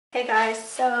Hey guys,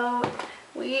 so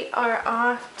we are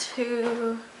off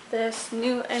to this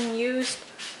new and used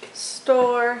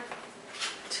store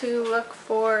to look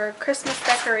for Christmas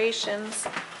decorations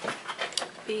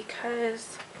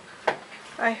because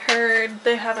I heard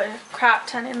they have a crap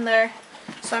ton in there,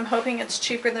 so I'm hoping it's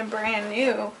cheaper than brand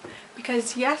new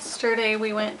because yesterday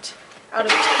we went out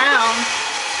of town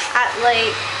at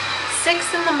like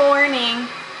 6 in the morning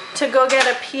to go get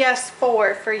a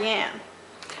PS4 for Yan.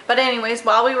 But anyways,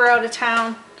 while we were out of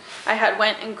town, I had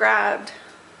went and grabbed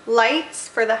lights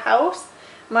for the house.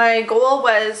 My goal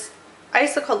was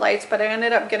icicle lights, but I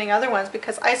ended up getting other ones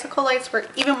because icicle lights were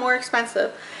even more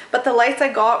expensive. But the lights I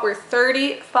got were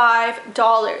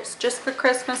 $35 just for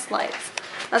Christmas lights.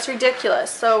 That's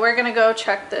ridiculous. So we're gonna go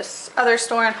check this other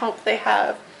store and hope they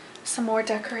have some more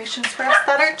decorations for us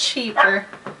that are cheaper.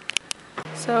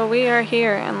 So we are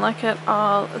here and look at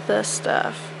all this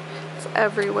stuff. It's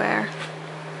everywhere.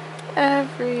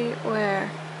 Everywhere.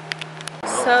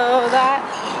 So that,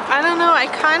 I don't know, I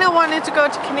kind of wanted to go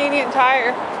to Canadian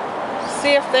Tire,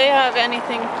 see if they have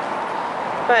anything,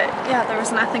 but yeah, there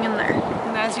was nothing in there.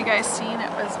 And as you guys seen,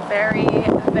 it was very,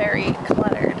 very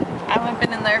cluttered. I haven't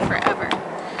been in there forever.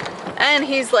 And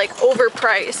he's like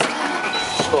overpriced.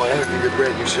 Oh, I have a good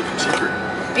brand new shit for cheaper.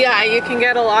 Yeah, you can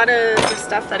get a lot of the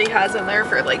stuff that he has in there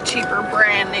for like cheaper,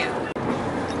 brand new.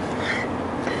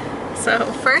 So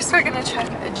first we're gonna check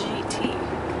a GT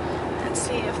and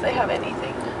see if they have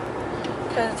anything.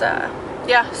 Cause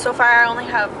yeah, so far I only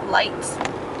have lights.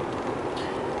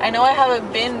 I know I have a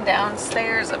bin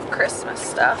downstairs of Christmas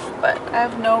stuff, but I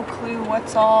have no clue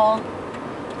what's all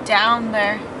down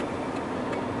there.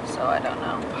 So I don't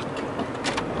know.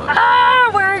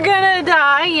 Ah, we're gonna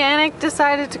die. Yannick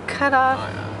decided to cut off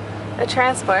a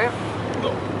transport.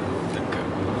 No, didn't cut.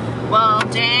 Well,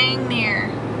 dang near.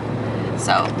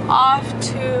 So off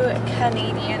to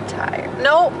Canadian Tire.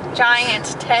 Nope, Giant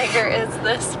Tiger is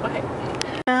this way.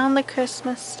 Found the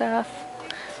Christmas stuff.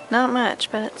 Not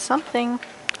much, but it's something.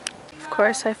 Of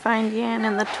course, I find Yan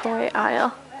in the toy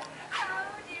aisle.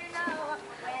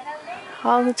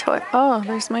 All the toy. Oh,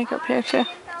 there's makeup here too.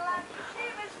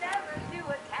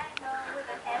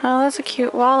 Oh, that's a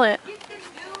cute wallet.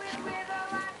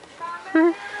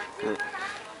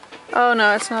 Oh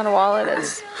no, it's not a wallet.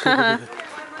 It's.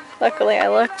 Luckily I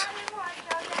looked.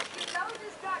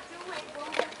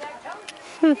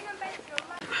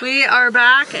 We are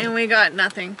back and we got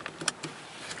nothing.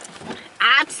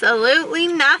 Absolutely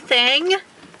nothing.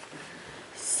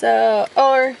 So,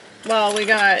 well, we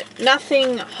got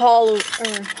nothing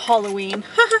Halloween.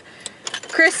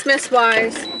 Christmas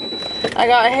wise. I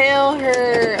got Hail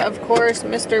Her, of course,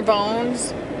 Mr.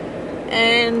 Bones.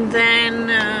 And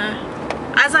then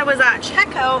as I was at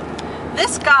checkout,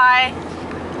 this guy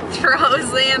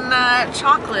throws in a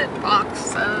chocolate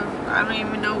box. I don't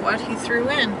even know what he threw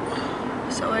in.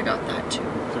 So I got that too.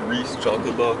 The Reese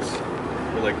chocolate box.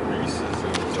 Or like Reese's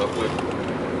and chocolate.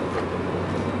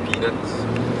 Peanuts.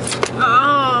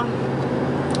 Oh.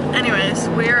 Anyways,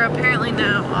 we are apparently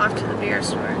now off to the beer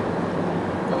store.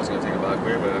 I was gonna take a back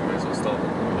way, but I might as well stop here.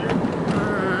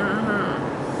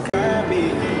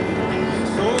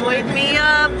 Wake me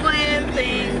up when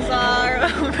things are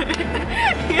over.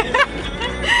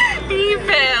 He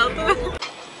failed.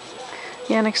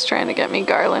 Yannick's trying to get me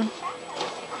garland.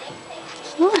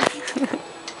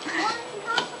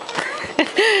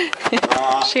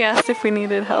 She asked if we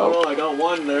needed help. Oh, I got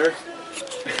one there.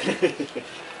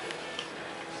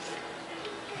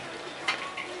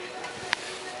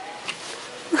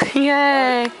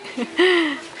 Yay!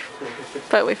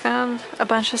 But we found a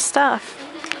bunch of stuff.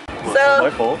 Well, so, my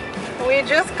fault. We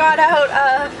just got out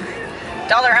of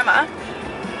Dollarama.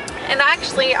 And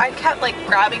actually, I kept like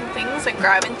grabbing things and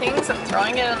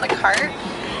throwing it in the cart.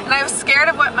 And I was scared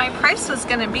of what my price was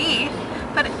gonna be.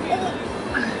 But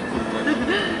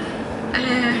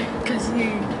because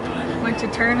he went to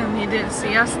turn and he didn't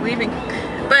see us leaving.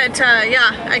 But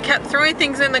yeah, I kept throwing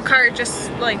things in the cart just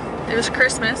like it was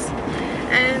Christmas.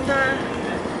 And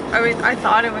I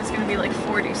thought it was gonna be like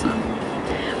 40 something.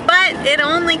 But it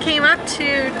only came up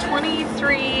to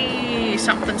 23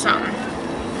 something something.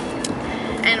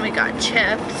 And we got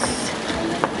chips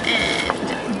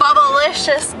and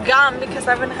Bubblicious gum because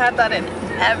I haven't had that in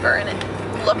ever and it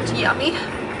looked yummy.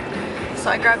 So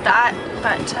I grabbed that.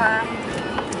 But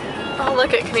oh,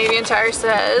 look at Canadian Tire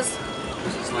says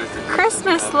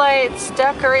Christmas lights,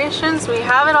 decorations, we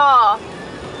have it all.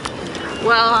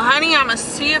 Well, honey, I'm gonna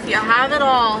see if you have it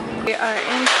all. We are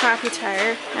in Crappy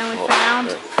Tire and we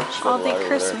found all the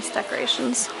Christmas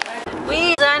decorations.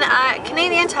 We done at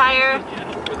Canadian Tire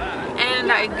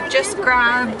and I just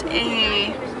grabbed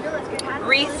a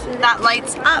wreath that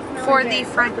lights up for the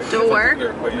front door.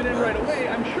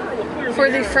 For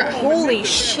the front, holy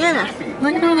shit.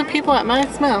 Look at all the people at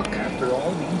Max Milk.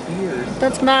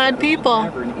 That's mad people.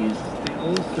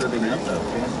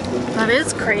 That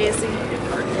is crazy.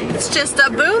 It's just a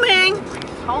booming.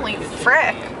 Holy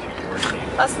frick.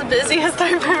 That's the busiest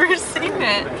I've ever seen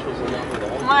it.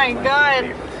 My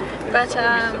God. But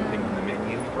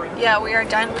yeah, we are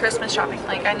done Christmas shopping.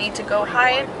 Like, I need to go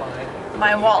hide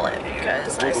my wallet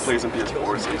because I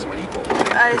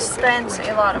spent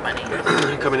a lot of money.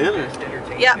 Coming in?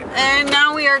 Yeah, and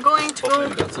now we are going to go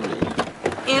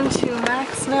into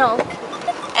Max Milk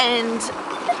and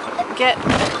get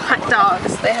hot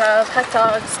dogs. They have hot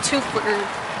dogs 2 for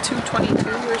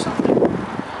 $2.22 or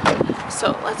something.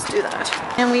 So let's do that.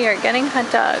 And we are getting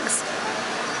hot dogs.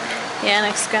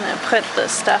 Yannick's gonna put the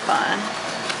stuff on.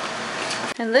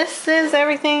 And this is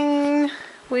everything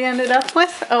we ended up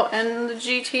with. Oh, and the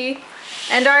GT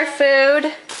and our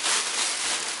food.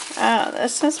 Oh,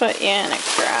 this is what Yannick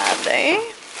grabbed, eh?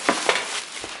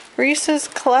 Reese's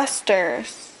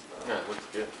clusters. Yeah, it looks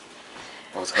good.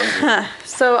 I was hungry.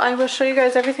 So I will show you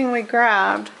guys everything we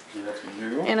grabbed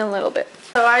in a little bit.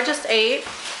 So I just ate.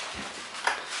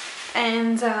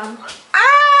 And, ow!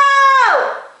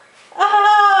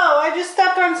 Oh, I just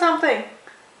stepped on something.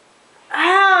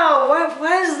 Ow, what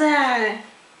was that?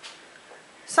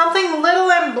 Something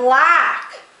little and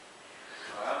black.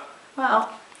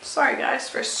 Well, sorry guys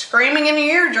for screaming in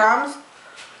your eardrums.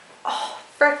 Oh,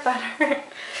 frick, that hurt.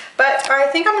 But I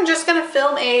think I'm just gonna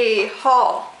film a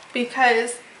haul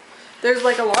because there's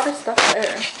like a lot of stuff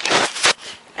there.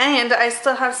 And I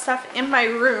still have stuff in my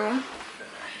room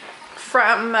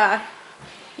from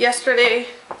yesterday,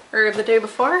 or the day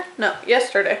before? No,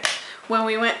 yesterday, when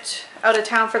we went out of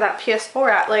town for that PS4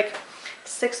 at like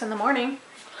 6 in the morning.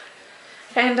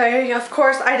 And of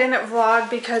course, I didn't vlog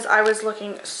because I was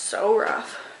looking so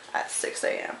rough at 6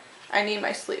 a.m. I need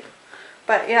my sleep.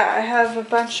 But yeah, I have a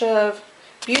bunch of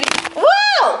beauty,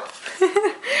 whoa!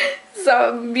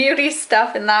 Some beauty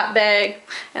stuff in that bag.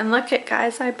 And look at,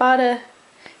 guys, I bought a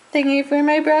thingy for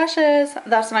my brushes.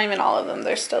 That's not even all of them.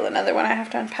 There's still another one I have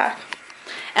to unpack.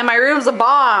 And my room's a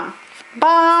bomb.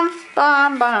 Bomb,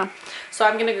 bomb, bomb. So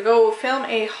I'm gonna go film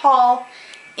a haul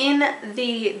in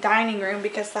the dining room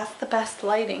because that's the best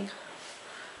lighting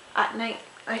at night,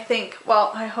 I think.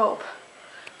 Well, I hope.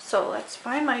 So let's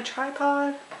find my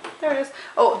tripod. There it is.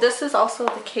 Oh, this is also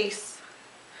the case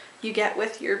you get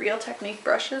with your Real Technique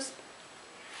brushes.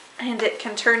 And it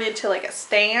can turn into like a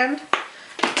stand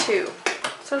too.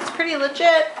 So it's pretty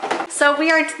legit. So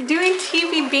we are doing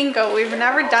TV bingo. We've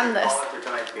never done this.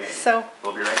 So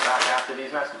we'll be right back after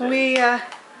these messages. We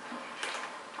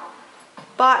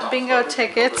bought bingo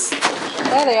tickets.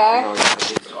 There they are.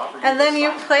 And then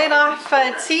you play it off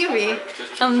TV.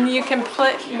 And you can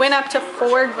win up to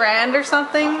 $4 grand or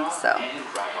something. So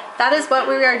that is what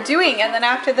we are doing. And then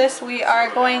after this we are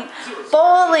going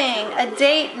bowling. A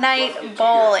date night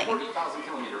bowling.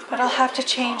 But I'll have to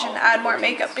change and add more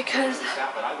makeup because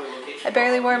I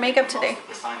barely wore makeup today.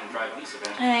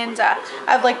 And I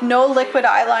have like no liquid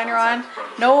eyeliner on,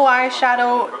 no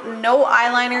eyeshadow, no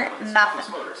eyeliner,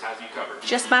 nothing.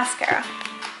 Just mascara.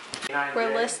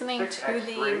 We're listening to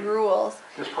the rules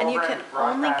and you can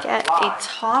only get a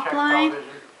top line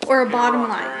or a bottom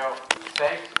line.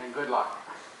 Thanks and good luck.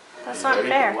 That's not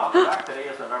fair.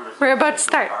 We're about to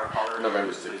start.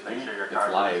 November 16th. It's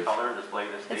live.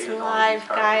 It's live,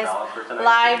 guys.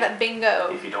 Live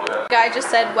bingo. Guy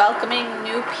just said welcoming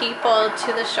new people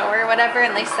to the show or whatever,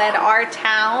 and they said our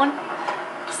town.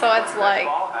 So it's like,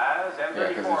 Yeah,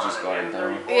 because they just got it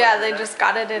down. yeah, they just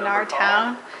got it in our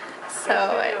town.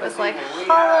 So it was like,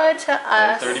 hello to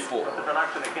us. 34.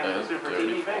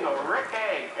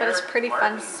 But it's pretty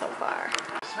fun so far.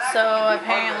 So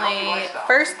apparently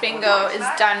first bingo is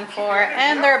done for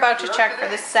and they're about to check for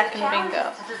the second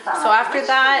bingo. So after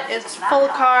that it's full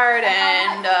card,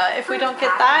 and if we don't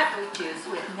get that,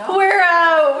 we're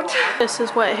out. This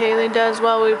is what Haley does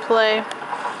while we play.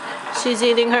 She's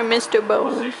eating her Mr.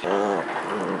 Bone.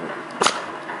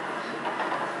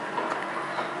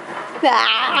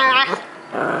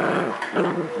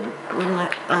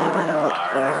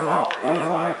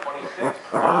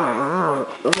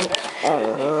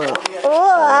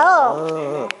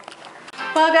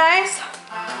 Well guys,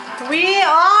 we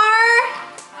are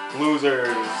Losers.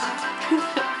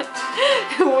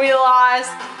 we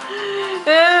lost.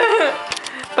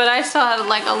 But I still had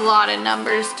like a lot of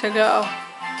numbers to go.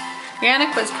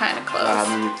 Yannick was kind of close.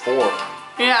 I need 4.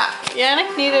 Yeah,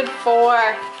 Yannick needed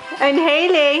 4. And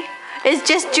Haley is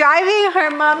just driving her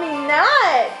mommy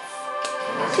nuts.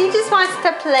 She just wants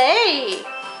to play.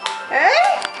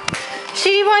 Eh?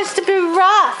 She wants to be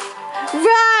rough.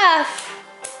 Rough.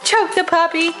 Choke the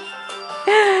puppy.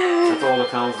 That's all the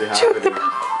towns they have Choke it the in.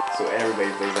 puppy. So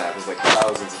everybody plays that. There's like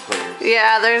thousands of players.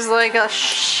 Yeah, there's like a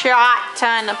shot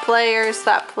ton of players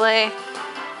that play.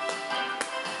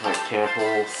 Like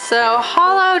Campbell. So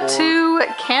hollow to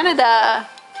Canada.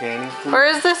 Cannington. Or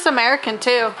is this American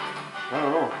too? I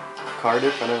don't know.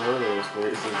 Cardiff, I never heard of those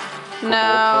places.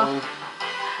 No.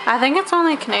 I think it's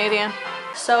only Canadian.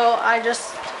 So I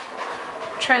just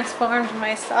transformed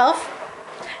myself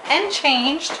and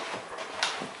changed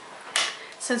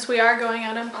since we are going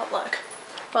out in public.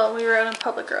 Well, we were out in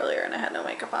public earlier and I had no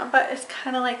makeup on, but it's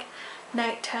kind of like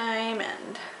nighttime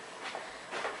and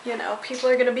you know, people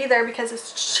are gonna be there because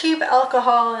it's cheap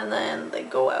alcohol and then they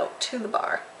go out to the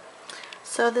bar.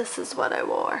 So this is what I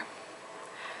wore.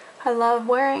 I love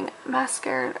wearing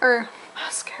mascara,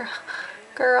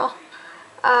 girl,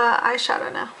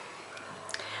 eyeshadow now.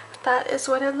 That is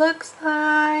what it looks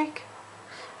like.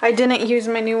 I didn't use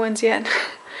my new ones yet.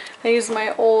 I used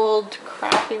my old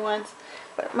crappy ones,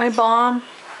 but my bomb,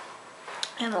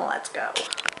 and let's go.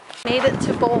 Made it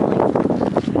to bowling,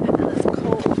 and it's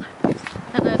cold,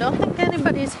 and I don't think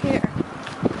anybody's here,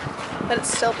 but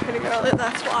it's still pretty early,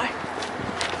 that's why.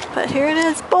 But here it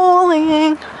is,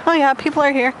 bowling. Oh yeah, people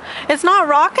are here. It's not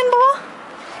rock and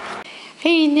ball.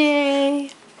 Hey, Nay.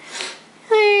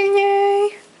 Hey,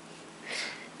 Nay.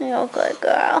 You're a good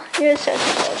girl. You're such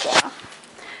a good girl.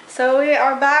 So we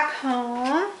are back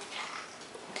home.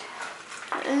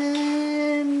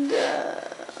 And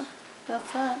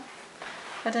that's that.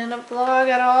 I didn't vlog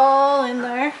at all in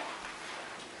there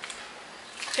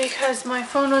because my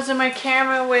phone was in my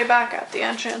camera way back at the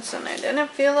entrance and I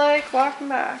didn't feel like walking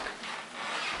back.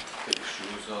 Take your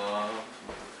shoes off.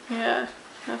 Yeah,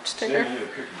 I have to take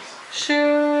her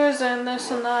shoes and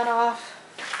this and that off.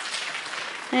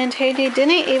 And Haiti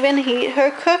didn't even eat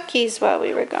her cookies while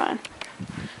we were gone.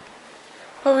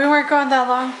 But we weren't gone that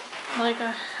long, like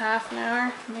a half an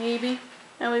hour maybe.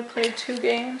 And we played 2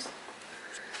 games.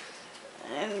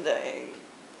 And I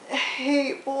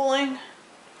hate bowling.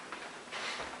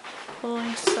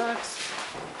 Bowling sucks.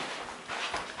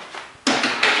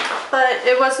 But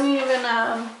it wasn't even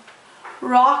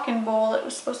rock and bowl. It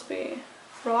was supposed to be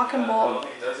rock and I bowl. don't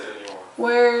think it does it anymore.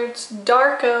 Where it's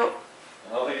dark out.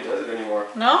 I don't think it does it anymore.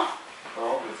 No?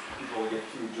 No, because people get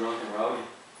too drunk and rowdy.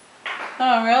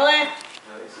 Oh, really? I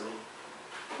think so.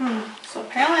 So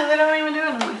apparently they don't even do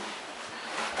it anymore.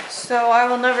 So I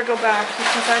will never go back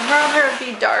because I'd rather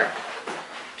it be dark.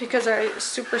 Because I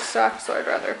super suck, so I'd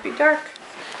rather it be dark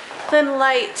than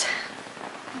light.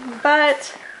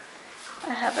 But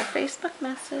I have a Facebook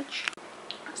message.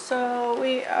 So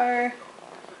we are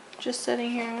just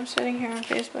sitting here. I'm sitting here on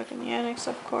Facebook in the annex,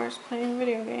 of course, playing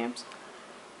video games.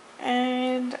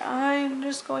 And I'm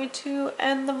just going to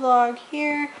end the vlog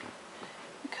here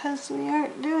because we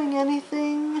aren't doing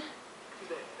anything.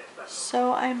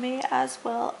 So I may as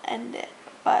well end it.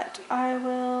 But I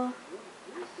will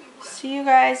see you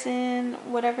guys in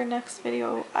whatever next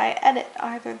video I edit.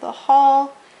 Either the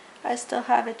haul, I still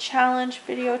have a challenge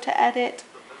video to edit,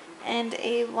 and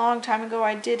a long time ago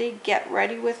I did a get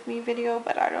ready with me video,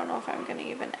 but I don't know if I'm going to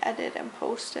even edit and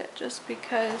post it just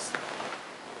because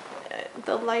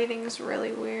the lighting's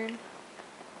really weird.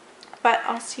 But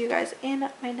I'll see you guys in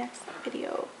my next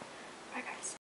video. Bye guys.